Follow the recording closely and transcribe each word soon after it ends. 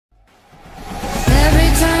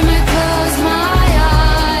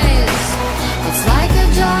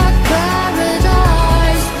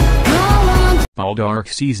Poldark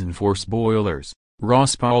Season 4 spoilers.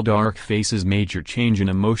 Ross Poldark faces major change in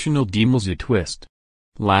emotional Demelza twist.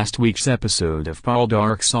 Last week's episode of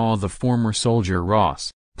Poldark saw the former soldier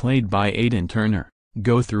Ross, played by Aidan Turner,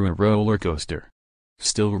 go through a roller coaster.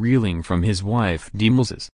 Still reeling from his wife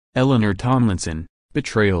Demelza's, Eleanor Tomlinson,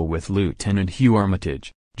 betrayal with Lieutenant Hugh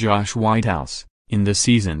Armitage, Josh Whitehouse, in the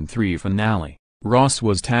Season 3 finale, Ross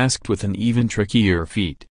was tasked with an even trickier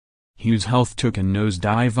feat. Hugh's health took a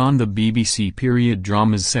nosedive on the BBC period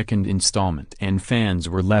drama's second installment and fans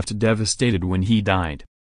were left devastated when he died.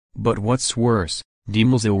 But what's worse,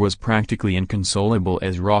 Demelza was practically inconsolable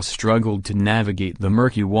as Ross struggled to navigate the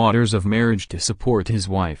murky waters of marriage to support his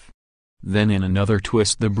wife. Then in another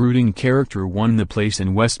twist, the brooding character won the place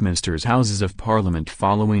in Westminster's Houses of Parliament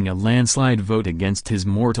following a landslide vote against his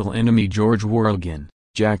mortal enemy George Worligan,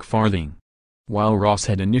 Jack Farthing. While Ross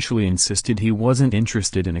had initially insisted he wasn't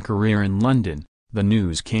interested in a career in London, the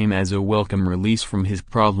news came as a welcome release from his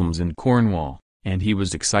problems in Cornwall, and he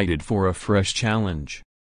was excited for a fresh challenge.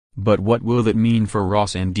 But what will it mean for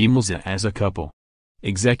Ross and Demelza as a couple?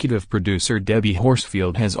 Executive producer Debbie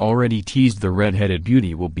Horsfield has already teased the red-headed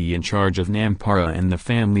beauty will be in charge of Nampara and the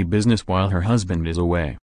family business while her husband is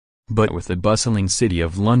away. But with the bustling city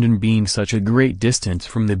of London being such a great distance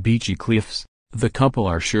from the beachy cliffs, the couple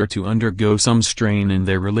are sure to undergo some strain in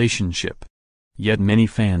their relationship. Yet many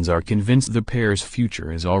fans are convinced the pair's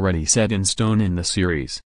future is already set in stone in the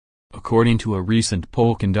series. According to a recent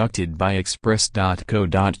poll conducted by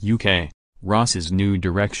Express.co.uk, Ross's new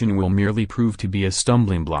direction will merely prove to be a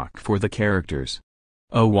stumbling block for the characters.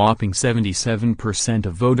 A whopping 77%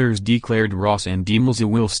 of voters declared Ross and Demelza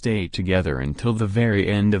will stay together until the very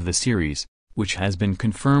end of the series, which has been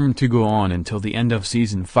confirmed to go on until the end of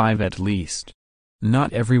Season 5 at least.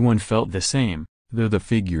 Not everyone felt the same, though the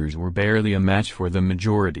figures were barely a match for the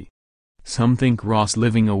majority. Some think Ross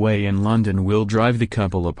living away in London will drive the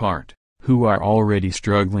couple apart, who are already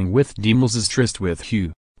struggling with Demelza's tryst with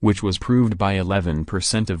Hugh, which was proved by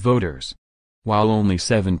 11% of voters. While only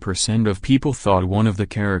 7% of people thought one of the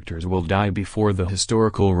characters will die before the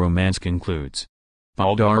historical romance concludes.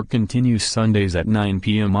 Poldark continues Sundays at 9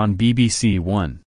 p.m. on BBC One.